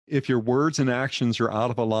if your words and actions are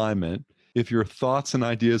out of alignment, if your thoughts and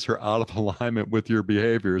ideas are out of alignment with your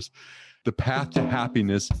behaviors, the path to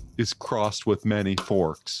happiness is crossed with many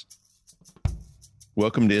forks.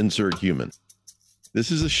 Welcome to Insert Human.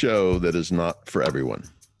 This is a show that is not for everyone.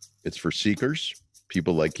 It's for seekers,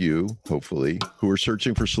 people like you, hopefully, who are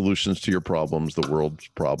searching for solutions to your problems, the world's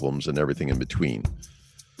problems, and everything in between.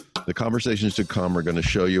 The conversations to come are going to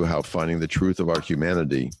show you how finding the truth of our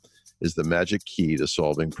humanity is the magic key to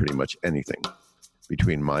solving pretty much anything.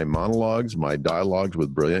 Between my monologues, my dialogues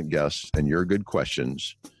with brilliant guests, and your good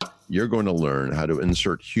questions, you're going to learn how to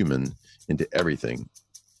insert human into everything,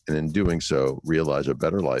 and in doing so, realize a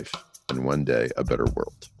better life and one day a better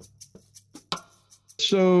world.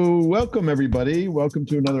 So welcome, everybody. Welcome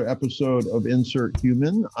to another episode of Insert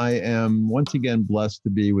Human. I am once again blessed to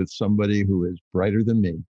be with somebody who is brighter than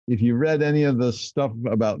me. If you read any of the stuff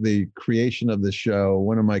about the creation of the show,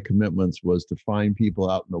 one of my commitments was to find people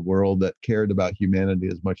out in the world that cared about humanity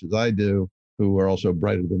as much as I do, who are also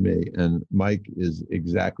brighter than me. And Mike is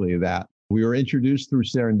exactly that. We were introduced through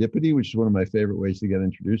serendipity, which is one of my favorite ways to get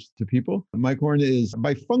introduced to people. Mike Horn is,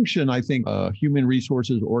 by function, I think, a human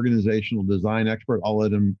resources, organizational design expert. I'll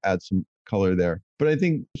let him add some color there. But I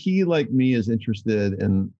think he, like me, is interested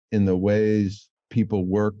in the ways people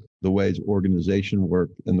work, the ways organization work,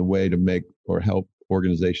 and the way to make or help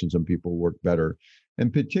organizations and people work better.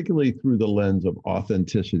 And particularly through the lens of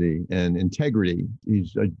authenticity and integrity.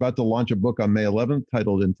 He's about to launch a book on May 11th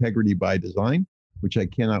titled Integrity by Design, which I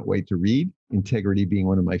cannot wait to read, integrity being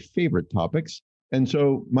one of my favorite topics. And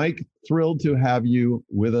so, Mike, thrilled to have you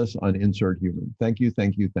with us on Insert Human. Thank you,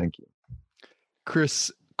 thank you, thank you.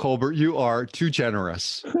 Chris Colbert, you are too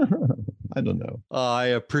generous. I don't know. I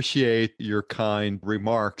appreciate your kind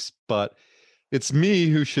remarks, but it's me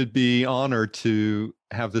who should be honored to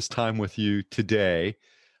have this time with you today.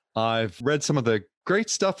 I've read some of the great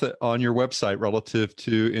stuff that on your website relative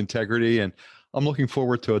to integrity, and I'm looking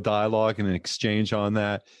forward to a dialogue and an exchange on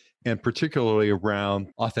that, and particularly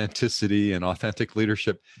around authenticity and authentic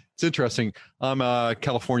leadership. It's interesting. I'm a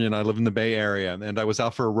Californian. I live in the Bay Area, and I was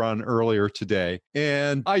out for a run earlier today.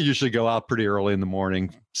 And I usually go out pretty early in the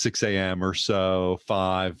morning, 6 a.m. or so,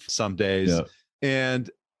 5 some days. Yeah.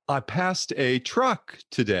 And I passed a truck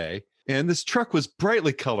today, and this truck was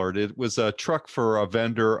brightly colored. It was a truck for a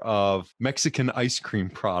vendor of Mexican ice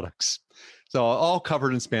cream products. So all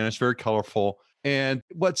covered in Spanish, very colorful. And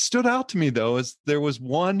what stood out to me, though, is there was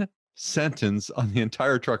one sentence on the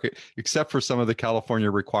entire truck, except for some of the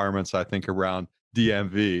California requirements, I think, around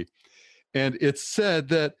DMV. And it said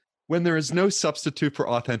that when there is no substitute for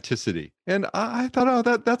authenticity. And I thought,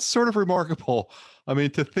 oh, that's sort of remarkable. I mean,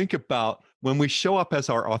 to think about when we show up as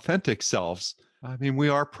our authentic selves, I mean, we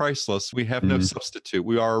are priceless. We have no substitute.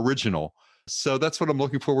 We are original. So that's what I'm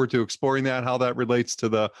looking forward to, exploring that, how that relates to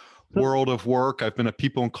the world of work. I've been a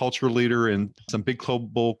people and culture leader in some big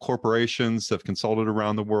global corporations. I've consulted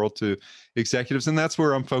around the world to executives. And that's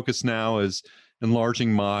where I'm focused now, is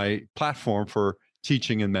enlarging my platform for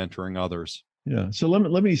teaching and mentoring others. Yeah. So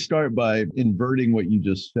let me start by inverting what you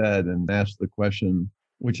just said and ask the question,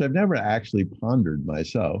 which I've never actually pondered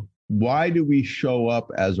myself. Why do we show up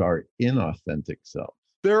as our inauthentic self?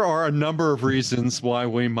 There are a number of reasons why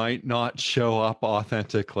we might not show up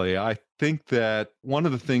authentically. I think that one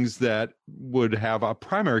of the things that would have a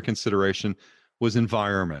primary consideration was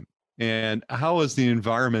environment. And how is the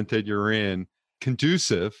environment that you're in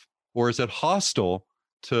conducive, or is it hostile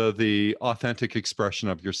to the authentic expression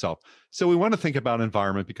of yourself? So we want to think about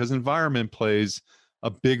environment, because environment plays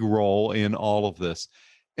a big role in all of this.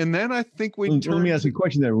 And then I think let me ask you a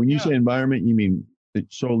question there. When you say environment, you mean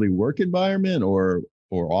solely work environment or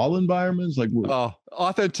all environments?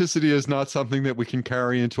 Authenticity is not something that we can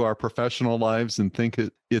carry into our professional lives and think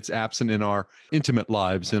it's absent in our intimate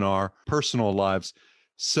lives, in our personal lives.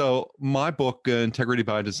 So my book, Integrity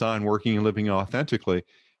by Design, Working and Living Authentically,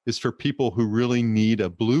 is for people who really need a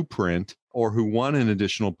blueprint, or who want an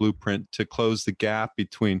additional blueprint to close the gap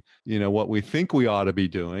between, what we think we ought to be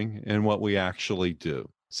doing and what we actually do.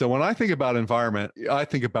 So when I think about environment, I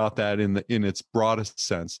think about that in its broadest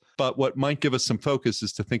sense. But what might give us some focus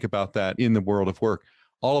is to think about that in the world of work.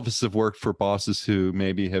 All of us have worked for bosses who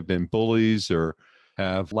maybe have been bullies, or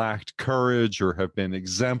have lacked courage, or have been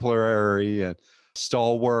exemplary and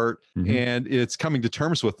stalwart. Mm-hmm. And it's coming to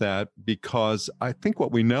terms with that, because I think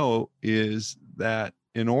what we know is that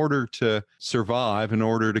in order to survive, in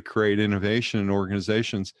order to create innovation in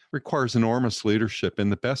organizations, requires enormous leadership.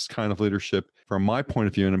 And the best kind of leadership, from my point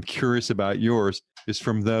of view, and I'm curious about yours, is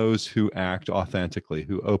from those who act authentically,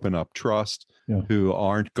 who open up trust, who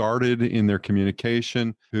aren't guarded in their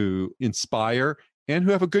communication, who inspire, and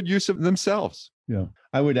who have a good use of themselves. Yeah.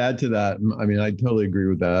 I would add to that. I mean, I totally agree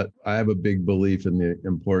with that. I have a big belief in the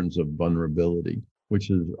importance of vulnerability, which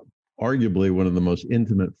is arguably one of the most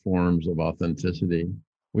intimate forms of authenticity,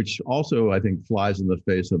 which also I think flies in the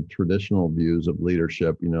face of traditional views of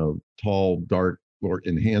leadership, tall, dark, or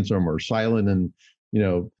handsome or silent and,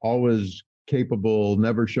 always capable,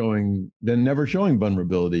 never showing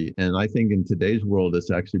vulnerability. And I think in today's world,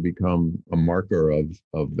 it's actually become a marker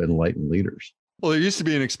of enlightened leaders. Well, there used to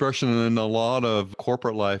be an expression in a lot of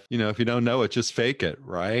corporate life, if you don't know it, just fake it,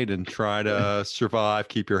 right? And try to survive,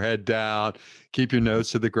 keep your head down, keep your nose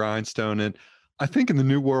to the grindstone. And I think in the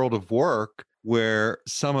new world of work, where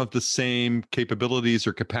some of the same capabilities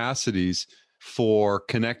or capacities for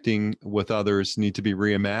connecting with others need to be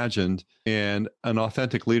reimagined, and an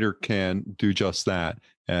authentic leader can do just that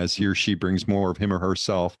as he or she brings more of him or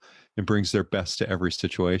herself and brings their best to every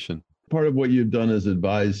situation. Part of what you've done is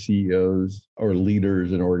advise CEOs or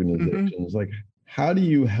leaders in organizations. Like, how do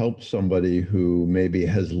you help somebody who maybe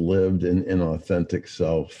has lived an inauthentic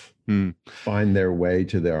self find their way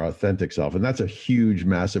to their authentic self? And that's a huge,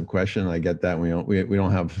 massive question. I get that. We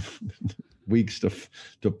don't have weeks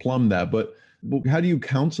to plumb that. But how do you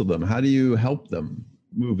counsel them? How do you help them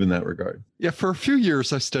move in that regard? Yeah, for a few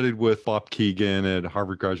years, I studied with Bob Keegan at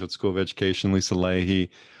Harvard Graduate School of Education, Lisa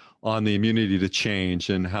Leahy, on the immunity to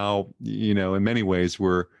change and how, in many ways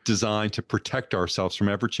we're designed to protect ourselves from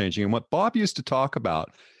ever changing. And what Bob used to talk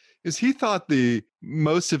about is he thought the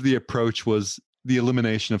most of the approach was the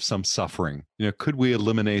elimination of some suffering. Could we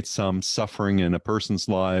eliminate some suffering in a person's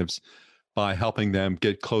lives by helping them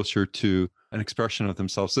get closer to an expression of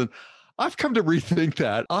themselves? And I've come to rethink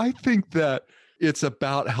that. I think that it's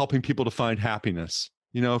about helping people to find happiness,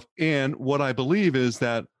 and what I believe is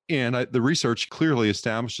that, and the research clearly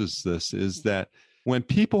establishes this, is that when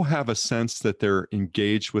people have a sense that they're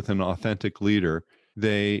engaged with an authentic leader,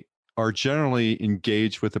 they are generally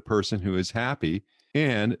engaged with a person who is happy,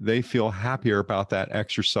 and they feel happier about that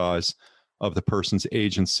exercise of the person's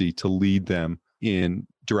agency to lead them in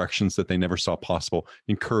directions that they never saw possible,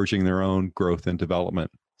 encouraging their own growth and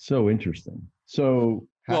development. So interesting. So,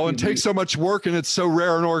 well, it takes so much work and it's so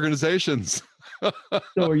rare in organizations. So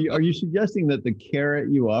are you suggesting that the carrot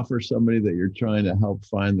you offer somebody that you're trying to help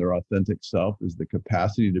find their authentic self is the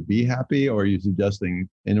capacity to be happy? Or are you suggesting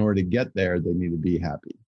in order to get there, they need to be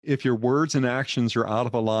happy? If your words and actions are out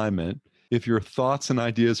of alignment, if your thoughts and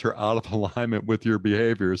ideas are out of alignment with your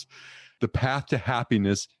behaviors, the path to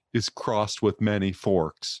happiness is crossed with many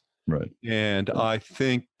forks. Right. And I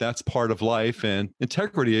think that's part of life, and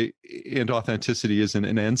integrity and authenticity isn't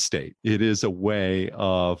an end state. It is a way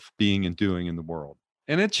of being and doing in the world.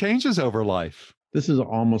 And it changes over life. This is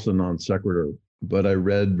almost a non sequitur, but I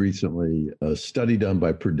read recently a study done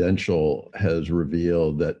by Prudential has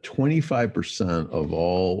revealed that 25% of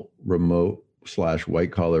all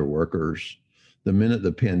remote/white collar workers, the minute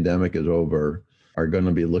the pandemic is over, are going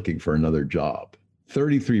to be looking for another job.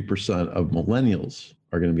 33% of millennials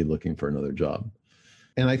are going to be looking for another job.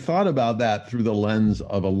 And I thought about that through the lens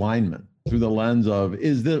of alignment, through the lens of,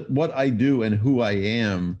 is that what I do and who I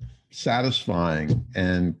am satisfying,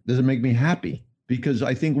 and does it make me happy? Because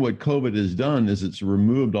I think what COVID has done is it's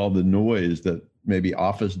removed all the noise that maybe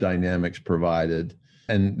office dynamics provided.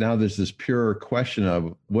 And now there's this pure question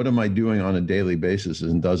of, what am I doing on a daily basis?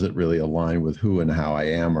 And does it really align with who and how I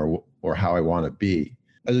am, or how I want to be?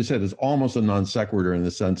 As I said, it's almost a non sequitur in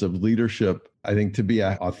the sense of leadership. I think to be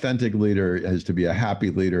an authentic leader is to be a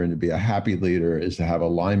happy leader, and to be a happy leader is to have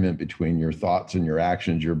alignment between your thoughts and your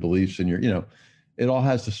actions, your beliefs, and it all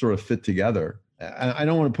has to sort of fit together. And I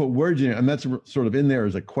don't want to put words in it, and that's sort of in there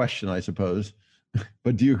as a question, I suppose.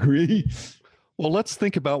 But do you agree? Well, let's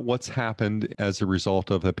think about what's happened as a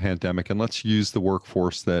result of the pandemic, and let's use the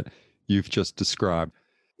workforce that you've just described.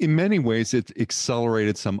 In many ways, it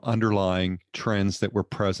accelerated some underlying trends that were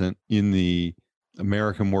present in the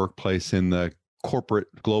American workplace, in the corporate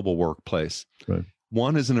global workplace. Right.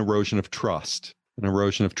 One is an erosion of trust in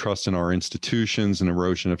our institutions, an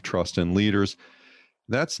erosion of trust in leaders.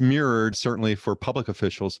 That's mirrored certainly for public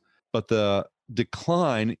officials, but the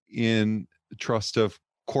decline in trust of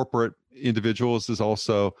corporate individuals has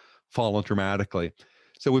also fallen dramatically.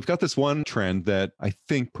 So we've got this one trend that I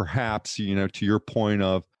think perhaps, to your point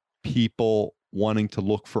of people wanting to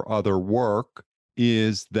look for other work,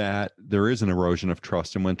 is that there is an erosion of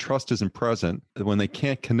trust. And when trust isn't present, when they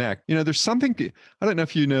can't connect, there's something, I don't know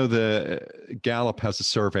if the Gallup has a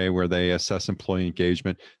survey where they assess employee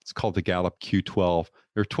engagement. It's called the Gallup Q12.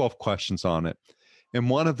 There are 12 questions on it. And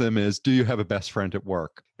one of them is, do you have a best friend at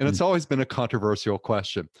work? And it's always been a controversial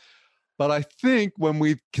question. But I think when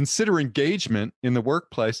we consider engagement in the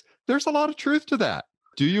workplace, there's a lot of truth to that.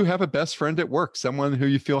 Do you have a best friend at work, someone who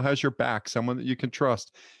you feel has your back, someone that you can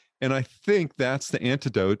trust? And I think that's the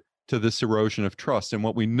antidote to this erosion of trust. And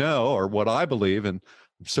what we know, or what I believe, and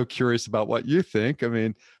I'm so curious about what you think, I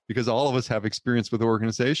mean, because all of us have experience with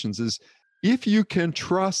organizations, is if you can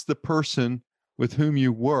trust the person with whom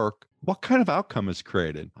you work, what kind of outcome is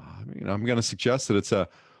created? I mean, I'm going to suggest that it's a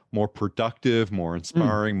more productive, more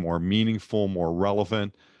inspiring, more meaningful, more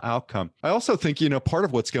relevant outcome. I also think, part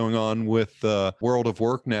of what's going on with the world of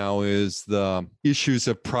work now is the issues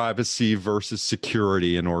of privacy versus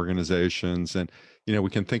security in organizations. And, we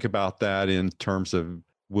can think about that in terms of,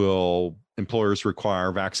 will employers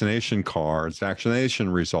require vaccination cards, vaccination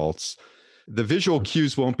results? The visual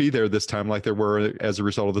cues won't be there this time like there were as a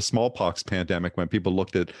result of the smallpox pandemic, when people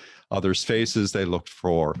looked at others' faces, they looked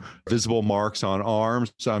for visible marks on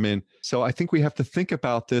arms. So I think we have to think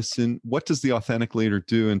about this, and what does the authentic leader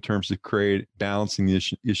do in terms of balancing the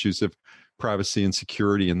issues of privacy and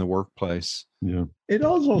security in the workplace? Yeah. It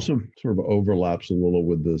also sort of overlaps a little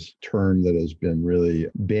with this term that has been really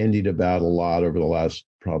bandied about a lot over the last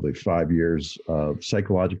probably 5 years of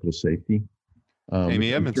psychological safety.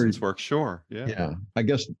 Amy Edmondson's work, sure. Yeah. I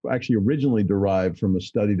guess actually originally derived from a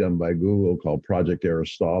study done by Google called Project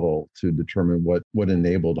Aristotle to determine what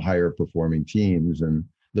enabled higher performing teams. And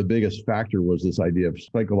the biggest factor was this idea of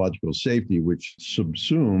psychological safety, which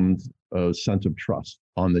subsumed a sense of trust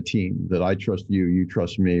on the team, that I trust you, you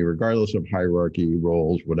trust me, regardless of hierarchy,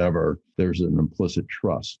 roles, whatever. There's an implicit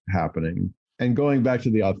trust happening. And going back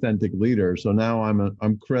to the authentic leader, so now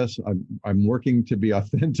I'm Chris. I'm working to be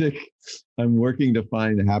authentic. I'm working to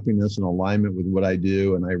find happiness and alignment with what I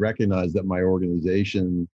do, and I recognize that my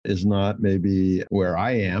organization is not maybe where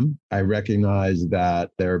I am. I recognize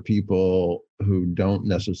that there are people who don't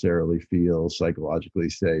necessarily feel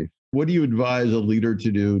psychologically safe. What do you advise a leader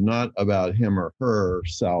to do? Not about him or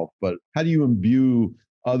herself, but how do you imbue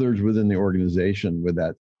others within the organization with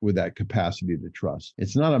that capacity to trust?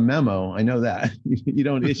 It's not a memo. I know that. You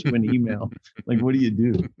don't issue an email. Like, what do you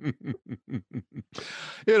do?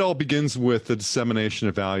 It all begins with the dissemination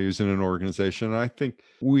of values in an organization. And I think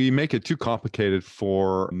we make it too complicated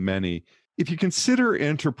for many. If you consider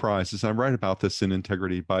enterprises, I write about this in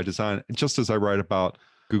Integrity by Design, just as I write about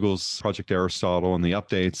Google's Project Aristotle and the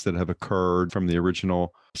updates that have occurred from the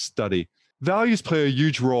original study. Values play a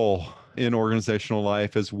huge role in organizational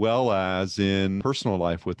life as well as in personal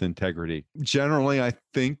life with integrity. Generally, I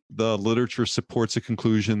think the literature supports a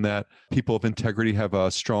conclusion that people of integrity have a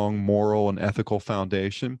strong moral and ethical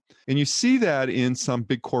foundation. And you see that in some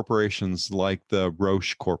big corporations like the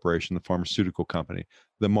Roche Corporation, the pharmaceutical company,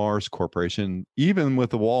 the Mars Corporation, even with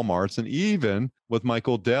the Walmarts, and even with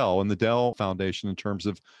Michael Dell and the Dell Foundation in terms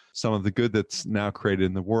of some of the good that's now created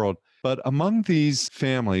in the world. But among these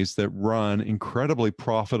families that run incredibly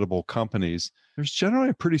profitable companies, there's generally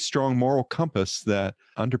a pretty strong moral compass that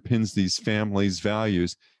underpins these families'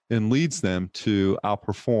 values and leads them to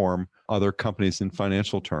outperform other companies in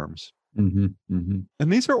financial terms. Mm-hmm, mm-hmm.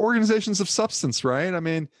 And these are organizations of substance, right? I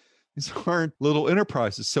mean, these aren't little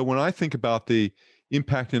enterprises. So when I think about the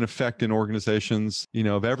impact and effect in organizations,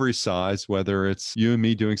 of every size, whether it's you and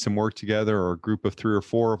me doing some work together or a group of 3 or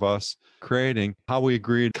 4 of us creating, how we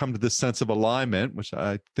agree to come to this sense of alignment, which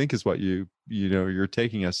I think is what you're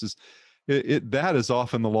taking us, is that is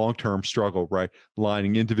often the long-term struggle, right?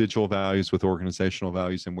 Aligning individual values with organizational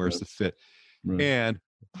values and where's the fit. Right. And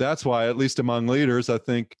that's why, at least among leaders, I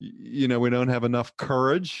think, we don't have enough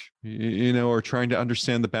courage, or trying to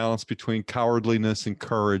understand the balance between cowardliness and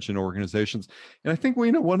courage in organizations. And I think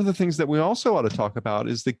one of the things that we also ought to talk about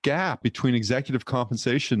is the gap between executive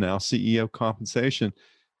compensation now, CEO compensation,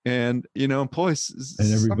 and, employees.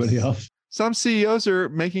 And everybody else. Some CEOs are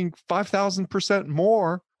making 5,000%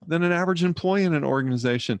 more than an average employee in an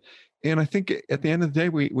organization. And I think at the end of the day,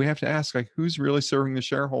 we have to ask, who's really serving the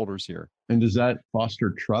shareholders here? And does that foster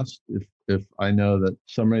trust? If I know that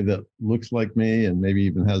somebody that looks like me and maybe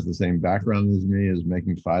even has the same background as me is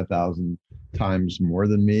making 5,000 times more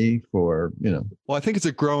than me for, Well, I think it's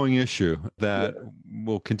a growing issue that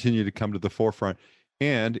will continue to come to the forefront.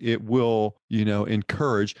 And it will,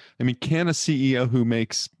 encourage. Can a CEO who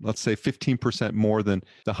makes, let's say, 15% more than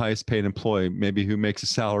the highest paid employee, maybe who makes a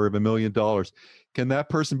salary of $1 million, can that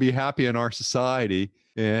person be happy in our society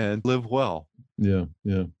and live well? Yeah,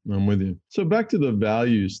 I'm with you. So back to the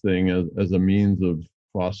values thing as a means of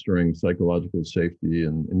fostering psychological safety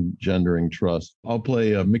and engendering trust. I'll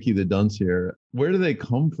play Mickey the Dunce here. Where do they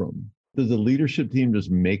come from? Does a leadership team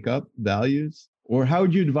just make up values? Or how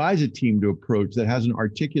would you advise a team to approach that hasn't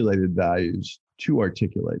articulated values to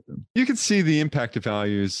articulate them. You can see the impact of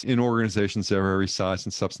values in organizations of every size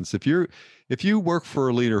and substance. If you work for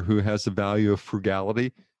a leader who has the value of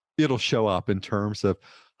frugality, it'll show up in terms of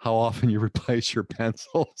how often you replace your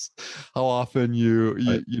pencils, how often you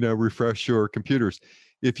refresh your computers.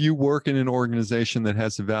 If you work in an organization that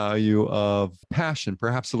has the value of passion,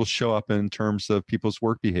 perhaps it'll show up in terms of people's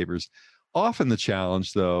work behaviors. Often the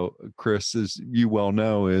challenge, though, Chris, as you well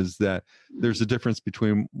know, is that there's a difference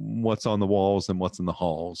between what's on the walls and what's in the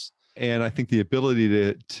halls. And I think the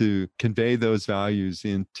ability to convey those values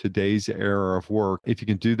in today's era of work, if you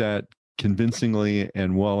can do that convincingly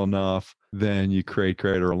and well enough, then you create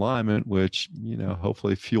greater alignment, which,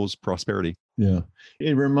 hopefully fuels prosperity. Yeah.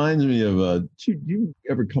 It reminds me of, do you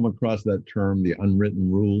ever come across that term, the unwritten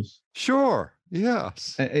rules? Sure.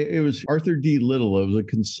 Yes. It was Arthur D. Little. I was a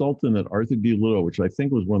consultant at Arthur D. Little, which I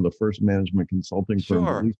think was one of the first management consulting firms,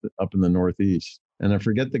 at least up in the Northeast. And I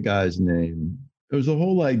forget the guy's name. It was the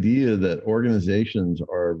whole idea that organizations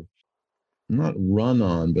are not run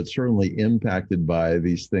on, but certainly impacted by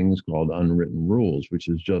these things called unwritten rules, which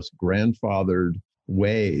is just grandfathered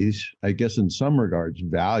ways, I guess in some regards,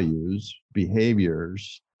 values,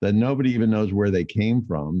 behaviors that nobody even knows where they came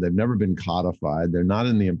from. They've never been codified. They're not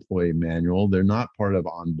in the employee manual. They're not part of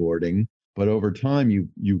onboarding. But over time,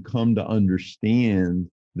 you come to understand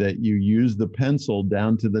that you use the pencil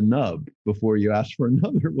down to the nub before you ask for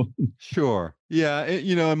another one. Sure. Yeah.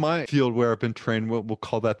 In my field where I've been trained, we'll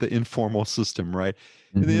call that the informal system, right?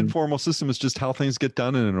 And the informal system is just how things get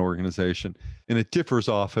done in an organization. And it differs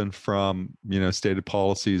often from, stated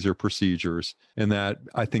policies or procedures. And that,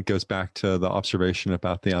 I think, goes back to the observation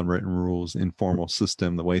about the unwritten rules, informal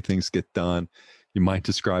system, the way things get done. You might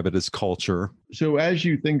describe it as culture. So as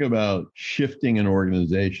you think about shifting an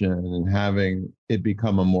organization and having it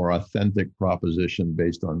become a more authentic proposition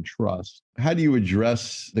based on trust, how do you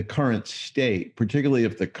address the current state, particularly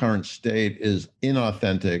if the current state is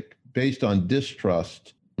inauthentic, based on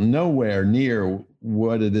distrust, nowhere near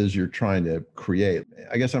what it is you're trying to create?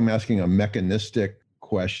 I guess I'm asking a mechanistic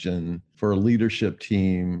question for a leadership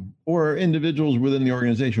team or individuals within the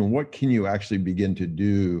organization. What can you actually begin to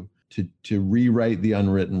do to rewrite the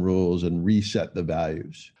unwritten rules and reset the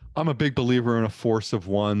values? I'm a big believer in a force of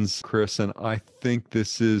ones, Chris, and I think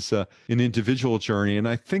this is an individual journey. And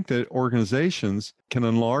I think that organizations can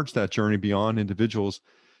enlarge that journey beyond individuals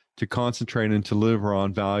to concentrate and to deliver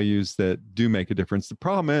on values that do make a difference. The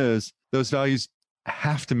problem is those values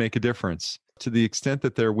have to make a difference. To the extent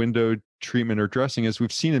that they're window treatment or dressing, as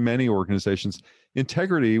we've seen in many organizations,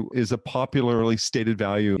 integrity is a popularly stated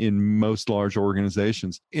value in most large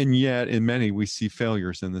organizations. And yet in many, we see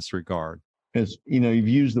failures in this regard. As you've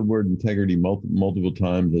used the word integrity multiple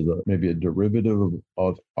times as maybe a derivative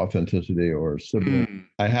of authenticity or sibling.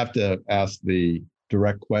 I have to ask the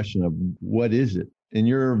direct question of what is it? In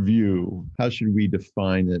your view, how should we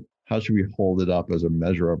define it? How should we hold it up as a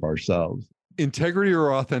measure of ourselves? Integrity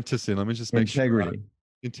or authenticity? Let me just make sure.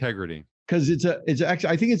 Integrity. Because it's actually,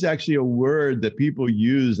 I think it's actually a word that people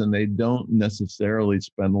use and they don't necessarily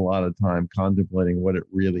spend a lot of time contemplating what it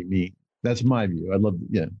really means. That's my view. I'd love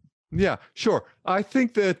to, Yeah, sure. I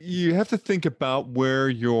think that you have to think about where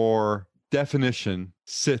your definition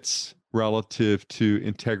sits relative to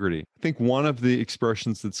integrity. I think one of the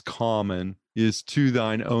expressions that's common is to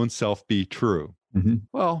thine own self be true.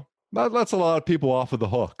 Well, that lets a lot of people off of the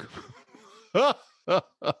hook.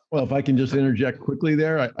 Well, if I can just interject quickly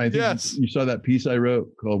there, I think you saw that piece I wrote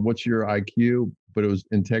called What's Your IQ? But it was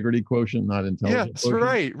integrity quotient, not intelligence.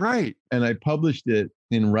 Yeah, right. And I published it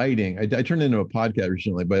in writing. I turned it into a podcast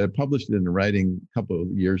recently, but I published it in writing a couple of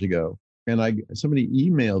years ago. And somebody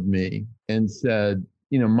emailed me and said,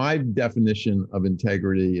 my definition of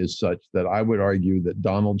integrity is such that I would argue that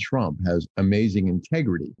Donald Trump has amazing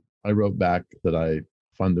integrity. I wrote back that I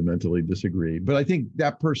fundamentally disagree. But I think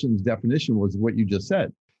that person's definition was what you just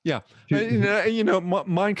said. Yeah.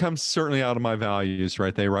 Mine comes certainly out of my values,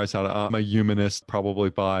 right? They rise out of, I'm a humanist probably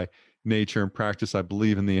by nature and practice. I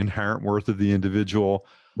believe in the inherent worth of the individual.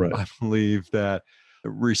 Right. I believe that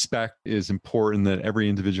respect is important, that every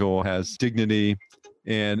individual has dignity.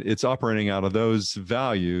 And it's operating out of those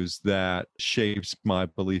values that shapes my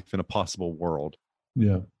belief in a possible world.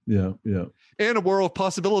 Yeah. And a world of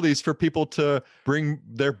possibilities for people to bring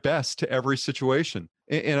their best to every situation.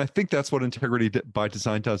 And I think that's what integrity by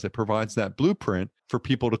design does. It provides that blueprint for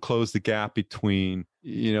people to close the gap between,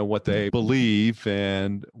 what they believe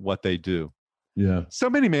and what they do. Yeah. So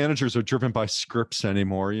many managers are driven by scripts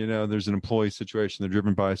anymore. There's an employee situation. They're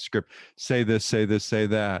driven by a script. Say this, say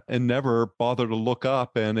that, and never bother to look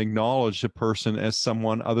up and acknowledge a person as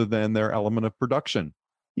someone other than their element of production.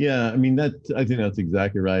 Yeah, I mean I think that's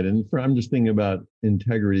exactly right. And I'm just thinking about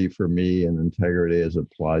integrity for me and integrity as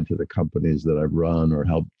applied to the companies that I've run or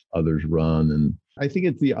helped others run. And I think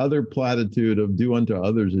it's the other platitude of do unto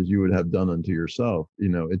others as you would have done unto yourself.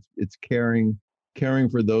 It's caring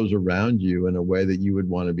for those around you in a way that you would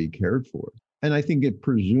want to be cared for. And I think it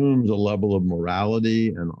presumes a level of morality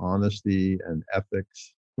and honesty and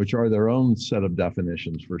ethics, which are their own set of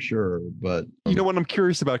definitions for sure. But You know what I'm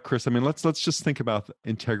curious about, Chris? I mean, let's just think about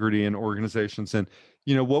integrity in organizations, and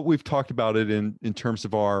what we've talked about it in terms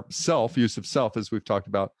of our use of self, as we've talked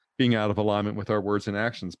about being out of alignment with our words and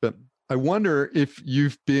actions. But I wonder if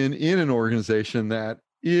you've been in an organization that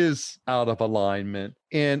is out of alignment,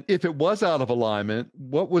 and if it was out of alignment,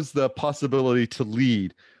 what was the possibility to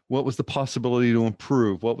lead? What was the possibility to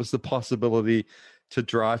improve? What was the possibility to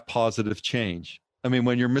drive positive change? I mean,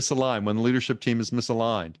 when you're misaligned, when the leadership team is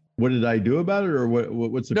misaligned. what did I do about it, or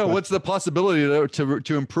what's the No, question? what's the possibility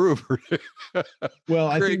to improve? Well,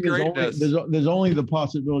 I think there's only the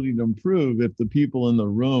possibility to improve if the people in the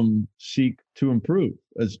room seek to improve.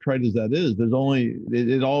 As trite as that is,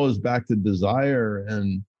 it all is back to desire.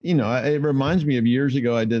 And it reminds me of years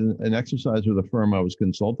ago, I did an exercise with a firm I was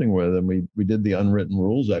consulting with, and we did the unwritten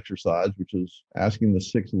rules exercise, which is asking the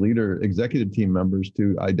 6 executive team members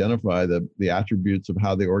to identify the attributes of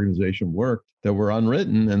how the organization worked that were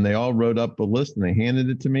unwritten, and they all wrote up a list and they handed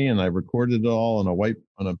it to me, and I recorded it all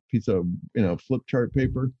on a piece of flip chart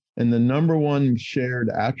paper. And the number one shared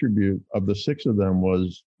attribute of the 6 of them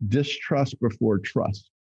was distrust before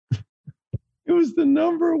trust. It was the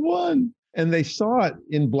number one. And they saw it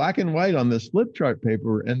in black and white on this flip chart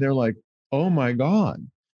paper, and they're like, oh my God,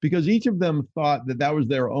 because each of them thought that was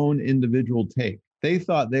their own individual take. They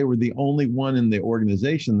thought they were the only one in the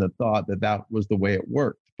organization that thought that was the way it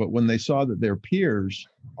worked. But when they saw that their peers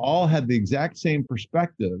all had the exact same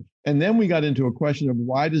perspective, and then we got into a question of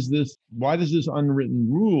why does this unwritten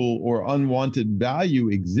rule or unwanted value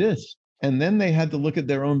exist? And then they had to look at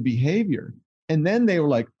their own behavior. And then they were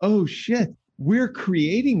like, oh shit, we're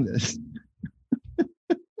creating this.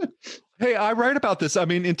 Hey, I write about this. I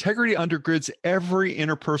mean, integrity undergirds every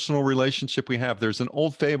interpersonal relationship we have. There's an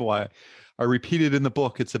old fable I repeat it in the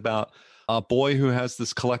book. It's about a boy who has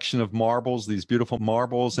this collection of marbles, these beautiful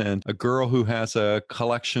marbles, and a girl who has a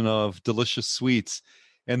collection of delicious sweets.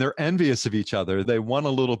 And they're envious of each other. They want a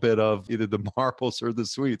little bit of either the marbles or the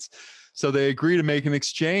sweets. So they agree to make an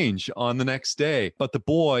exchange on the next day. But the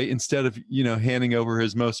boy, instead of, handing over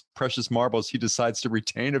his most precious marbles, he decides to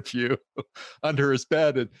retain a few under his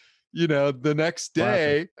bed. And the next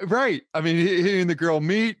day, right. I mean, he and the girl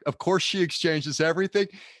meet. Of course, she exchanges everything.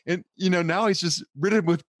 And, now he's just ridden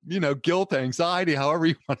with, guilt, anxiety, however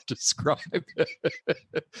you want to describe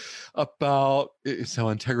it, so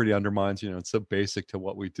integrity undermines, it's so basic to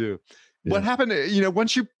what we do. Yeah. What happened,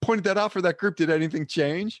 once you pointed that out for that group, did anything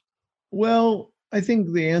change? Well, I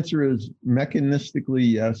think the answer is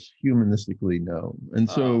mechanistically, yes, humanistically, no. And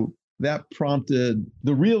so that prompted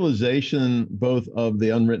the realization both of the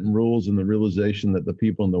unwritten rules and the realization that the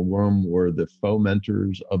people in the room were the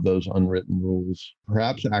fomenters of those unwritten rules,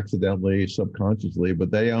 perhaps accidentally, subconsciously, but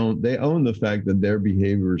they own the fact that their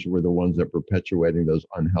behaviors were the ones that perpetuating those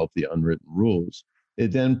unhealthy unwritten rules.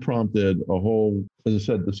 It then prompted a whole, as I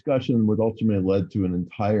said, discussion, which ultimately led to an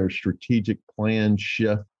entire strategic plan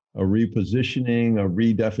shift, a repositioning, a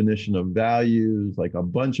redefinition of values, like a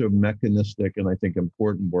bunch of mechanistic and I think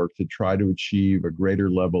important work to try to achieve a greater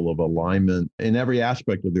level of alignment in every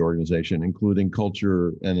aspect of the organization, including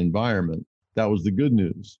culture and environment. That was the good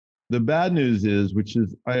news. The bad news is, which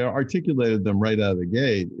is I articulated them right out of the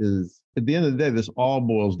gate, is at the end of the day, this all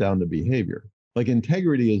boils down to behavior. Like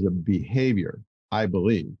integrity is a behavior, I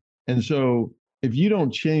believe. And so if you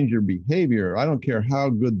don't change your behavior, I don't care how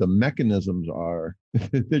good the mechanisms are,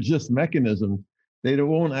 they're just mechanisms. They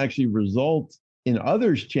won't actually result in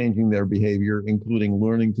others changing their behavior, including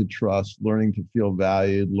learning to trust, learning to feel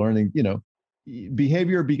valued, learning,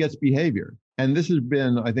 behavior begets behavior. And this has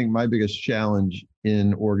been, I think, my biggest challenge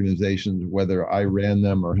in organizations, whether I ran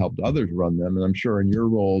them or helped others run them. And I'm sure in your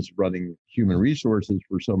roles running human resources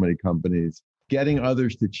for so many companies, getting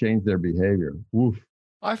others to change their behavior. Woof.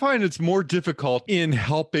 I find it's more difficult in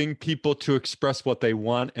helping people to express what they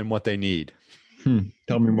want and what they need.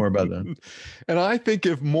 Tell me more about that. And I think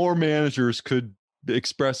if more managers could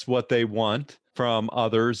express what they want from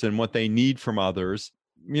others and what they need from others,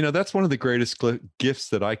 that's one of the greatest gifts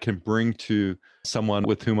that I can bring to someone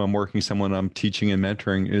with whom I'm working, someone I'm teaching and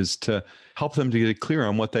mentoring, is to help them to get clear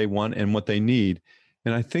on what they want and what they need.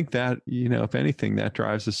 And I think that, if anything, that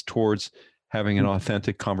drives us towards having an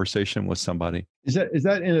authentic conversation with somebody. Is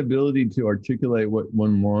that inability to articulate what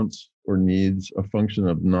one wants or needs a function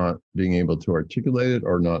of not being able to articulate it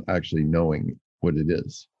or not actually knowing what it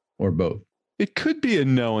is, or both? It could be a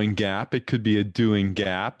knowing gap. It could be a doing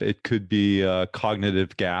gap. It could be a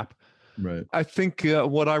cognitive gap. Right. I think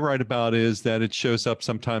what I write about is that it shows up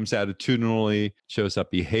sometimes attitudinally, shows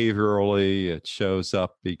up behaviorally, it shows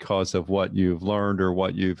up because of what you've learned or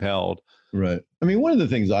what you've held. Right. I mean, one of the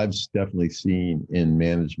things I've definitely seen in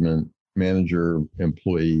manager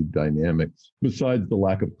employee dynamics, besides the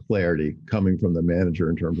lack of clarity coming from the manager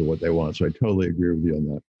in terms of what they want, so I totally agree with you on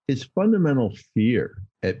that, is fundamental fear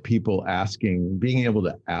at people being able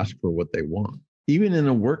to ask for what they want, even in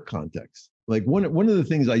a work context. Like one of the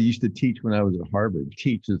things I used to teach when I was at Harvard,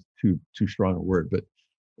 teach is too strong a word, but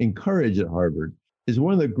encourage at Harvard, is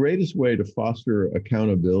one of the greatest way to foster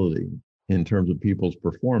accountability in terms of people's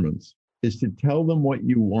performance is to tell them what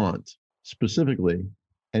you want specifically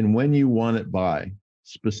and when you want it by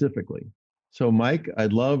specifically. So Mike,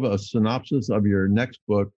 I'd love a synopsis of your next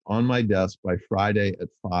book on my desk by Friday at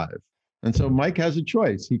 5. And so Mike has a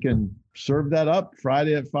choice. He can serve that up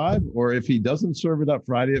Friday at 5, or if he doesn't serve it up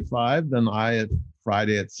Friday at 5, then at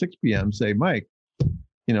Friday at 6 p.m. say, Mike,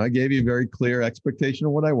 I gave you a very clear expectation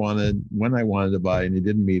of what I wanted, when I wanted to buy, and you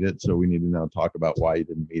didn't meet it. So we need to now talk about why you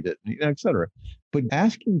didn't meet it, et cetera. But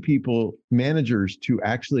asking people, managers, to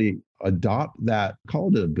actually adopt that,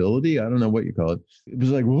 call it ability. I don't know what you call it. It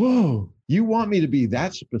was like, whoa, you want me to be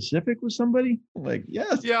that specific with somebody? Like,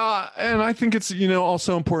 yes. Yeah. And I think it's,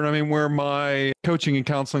 also important. I mean, where my coaching and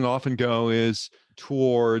counseling often go is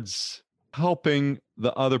towards helping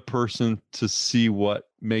the other person to see what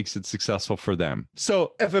makes it successful for them.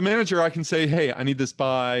 So if a manager, I can say, hey, I need this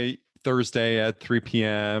by Thursday at 3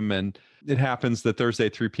 p.m. And it happens that Thursday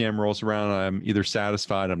at 3 p.m. rolls around. I'm either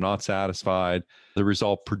satisfied, I'm not satisfied. The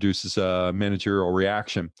result produces a managerial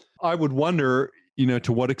reaction. I would wonder,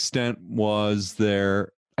 to what extent was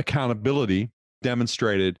their accountability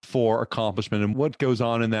demonstrated for accomplishment, and what goes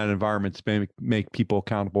on in that environment to make people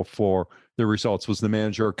accountable for the results? Was the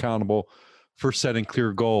manager accountable for setting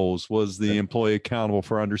clear goals? Was the employee accountable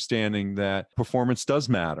for understanding that performance does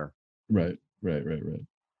matter? Right.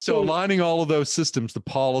 So aligning all of those systems, the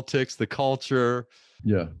politics, the culture.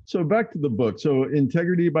 Yeah. So back to the book. So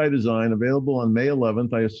Integrity by Design, available on May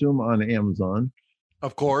 11th, I assume on Amazon.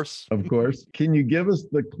 Of course. Can you give us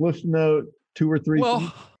the Cliff Note 2 or 3?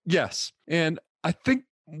 Well, yes. And I think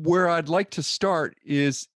where I'd like to start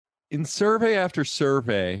is in survey after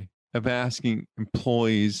survey of asking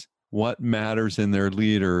employees what matters in their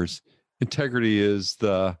leaders, integrity is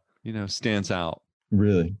stands out.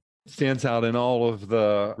 Really? Stands out in all of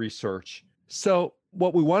the research. So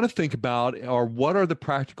what we want to think about are what are the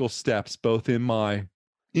practical steps, both in my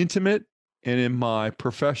intimate and in my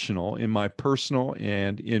professional, in my personal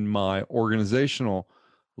and in my organizational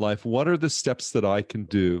life. What are the steps that I can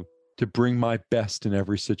do to bring my best in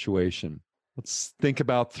every situation? Let's think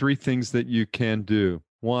about 3 things that you can do.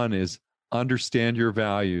 One is understand your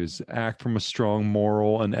values, act from a strong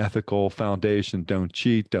moral and ethical foundation. Don't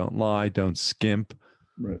cheat, don't lie, don't skimp.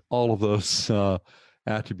 Right. All of those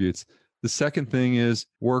attributes. The second thing is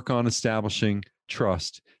work on establishing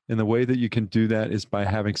trust. And the way that you can do that is by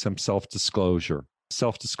having some self-disclosure.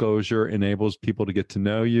 Self-disclosure enables people to get to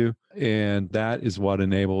know you, and that is what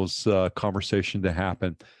enables conversation to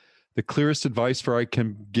happen. The clearest advice I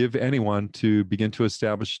can give anyone to begin to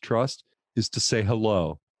establish trust is to say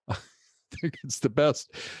hello. I think it's the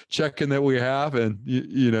best check-in that we have, and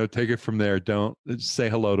take it from there. Don't say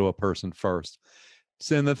hello to a person first.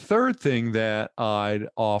 So, and the third thing that I'd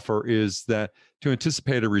offer is that to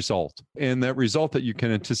anticipate a result, and that result that you can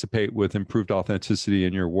anticipate with improved authenticity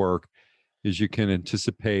in your work is you can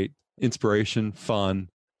anticipate inspiration, fun,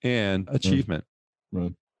 and achievement.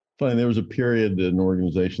 Right. Funny, there was a period in an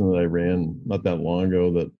organization that I ran not that long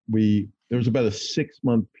ago that there was about a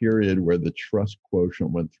 6-month period where the trust quotient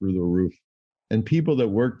went through the roof. And people that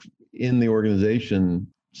worked in the organization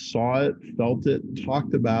saw it, felt it,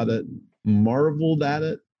 talked about it, marveled at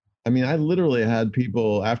it. I mean, I literally had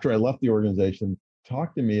people after I left the organization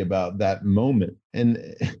talk to me about that moment. And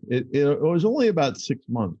it was only about 6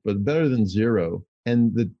 months, but better than zero.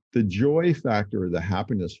 And the joy factor or the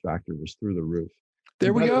happiness factor was through the roof.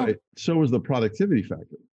 There we go. So was the productivity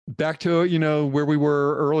factor. Back to, where we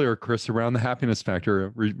were earlier, Chris, around the happiness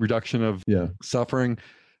factor, reduction of suffering,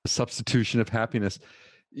 substitution of happiness.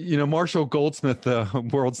 Marshall Goldsmith, the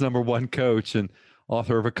world's #1 coach and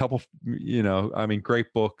author of a couple,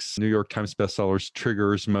 great books, New York Times bestsellers,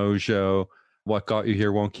 Triggers, Mojo, What Got You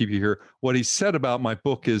Here Won't Keep You Here. What he said about my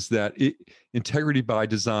book is that Integrity by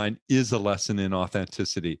Design is a lesson in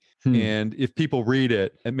authenticity. And if people read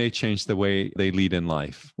it, it may change the way they lead in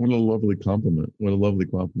life. What a lovely compliment.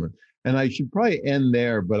 And I should probably end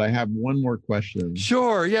there, but I have one more question.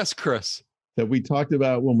 Sure. Yes, Chris. That we talked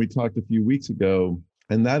about when we talked a few weeks ago.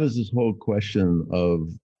 And that is this whole question of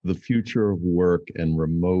the future of work and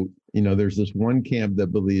remote. There's this one camp that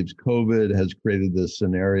believes COVID has created this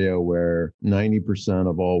scenario where 90%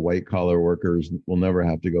 of all white collar workers will never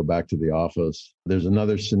have to go back to the office. There's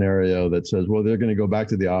another scenario that says, well, they're going to go back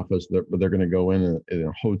to the office, but they're going to go in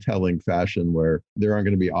a hoteling fashion where there aren't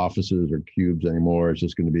going to be offices or cubes anymore. It's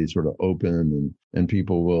just going to be sort of open and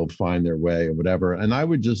people will find their way or whatever. And I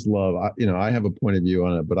would just love, I have a point of view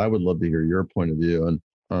on it, but I would love to hear your point of view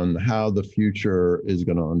on how the future is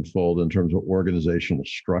going to unfold in terms of organizational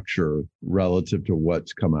structure relative to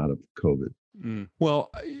what's come out of COVID.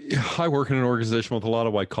 Well, I work in an organization with a lot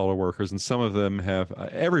of white collar workers, and some of them have,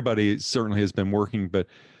 everybody certainly has been working, but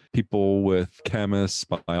people with chemists,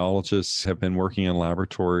 biologists have been working in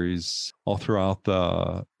laboratories all throughout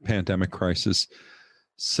the pandemic crisis.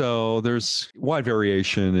 So there's wide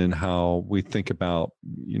variation in how we think about,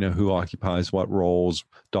 who occupies what roles,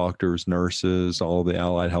 doctors, nurses, all the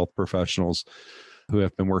allied health professionals who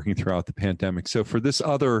have been working throughout the pandemic. So for this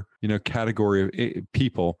other, category of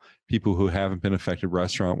people who haven't been affected,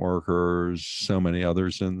 restaurant workers, so many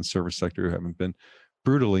others in the service sector who haven't been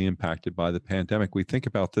brutally impacted by the pandemic, we think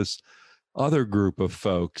about this other group of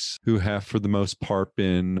folks who have, for the most part,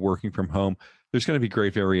 been working from home. There's going to be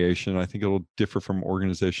great variation. I think it'll differ from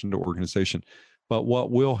organization to organization. But what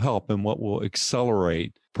will help and what will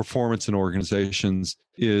accelerate performance in organizations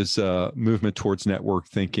is movement towards network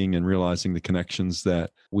thinking and realizing the connections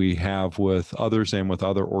that we have with others and with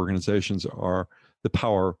other organizations are the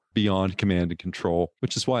power beyond command and control,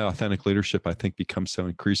 which is why authentic leadership, I think, becomes so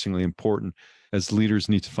increasingly important as leaders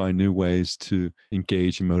need to find new ways to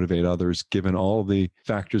engage and motivate others, given all the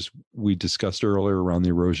factors we discussed earlier around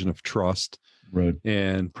the erosion of trust. Right.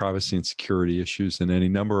 And privacy and security issues and any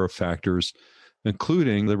number of factors,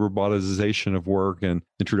 including the robotization of work and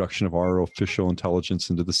introduction of artificial intelligence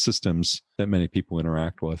into the systems that many people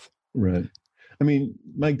interact with. Right. I mean,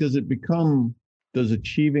 Mike, does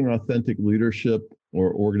achieving authentic leadership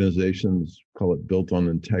or organizations, call it built on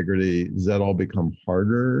integrity, does that all become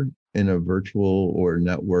harder in a virtual or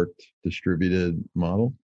networked distributed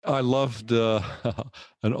model? I loved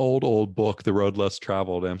an old book, The Road Less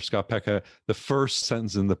Traveled, and Scott Peck. The first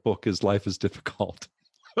sentence in the book is "Life is difficult."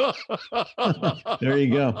 There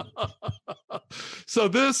you go. So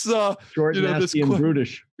this short, nasty, and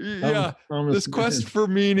brutish. This quest for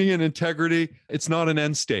meaning and integrity, it's not an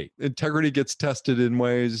end state. Integrity gets tested in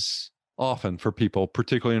ways often for people,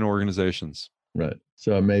 particularly in organizations. Right.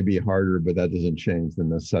 So it may be harder, but that doesn't change the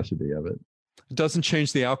necessity of it. It doesn't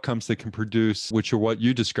change the outcomes they can produce, which are what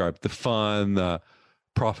you described, the fun, the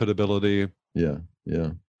profitability. Yeah.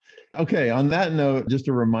 Okay, on that note, just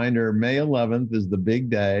a reminder, May 11th is the big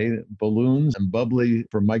day, balloons and bubbly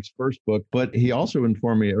for Mike's first book, but he also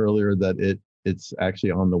informed me earlier that it's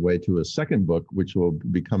actually on the way to a second book, which will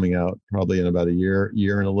be coming out probably in about a year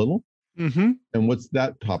and a little. Mm-hmm. And what's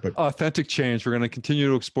that topic? Authentic change. We're going to continue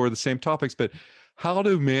to explore the same topics, but how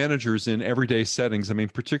do managers in everyday settings,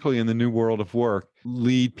 particularly in the new world of work,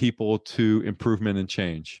 lead people to improvement and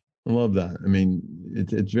change? I love that.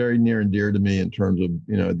 It's very near and dear to me in terms of,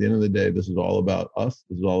 at the end of the day, this is all about us.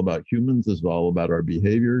 This is all about humans. This is all about our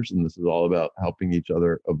behaviors. And this is all about helping each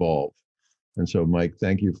other evolve. And so, Mike,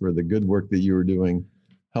 thank you for the good work that you were doing,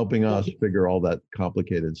 helping us figure all that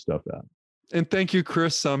complicated stuff out. And thank you,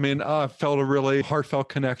 Chris. I felt a really heartfelt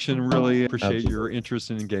connection. Really appreciate Absolutely. Your interest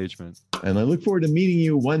and engagement. And I look forward to meeting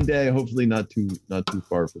you one day, hopefully not too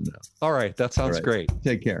far from now. All right. That sounds great.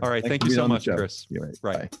 Take care. All right. Thank you so much, Chris. Right.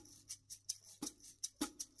 Bye.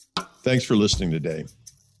 Thanks for listening today.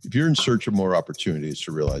 If you're in search of more opportunities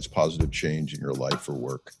to realize positive change in your life or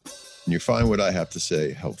work, and you find what I have to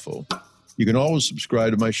say helpful, you can always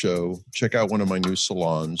subscribe to my show, check out one of my new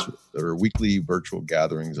salons that are weekly virtual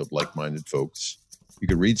gatherings of like-minded folks. You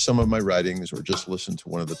can read some of my writings or just listen to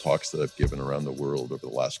one of the talks that I've given around the world over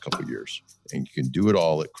the last couple of years. And you can do it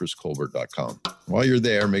all at chriscolbert.com. While you're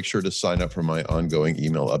there, make sure to sign up for my ongoing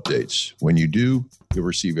email updates. When you do, you'll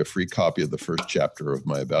receive a free copy of the first chapter of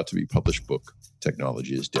my about-to-be-published book,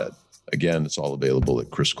 Technology is Dead. Again, it's all available at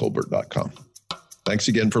chriscolbert.com. Thanks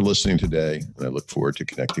again for listening today, and I look forward to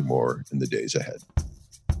connecting more in the days ahead.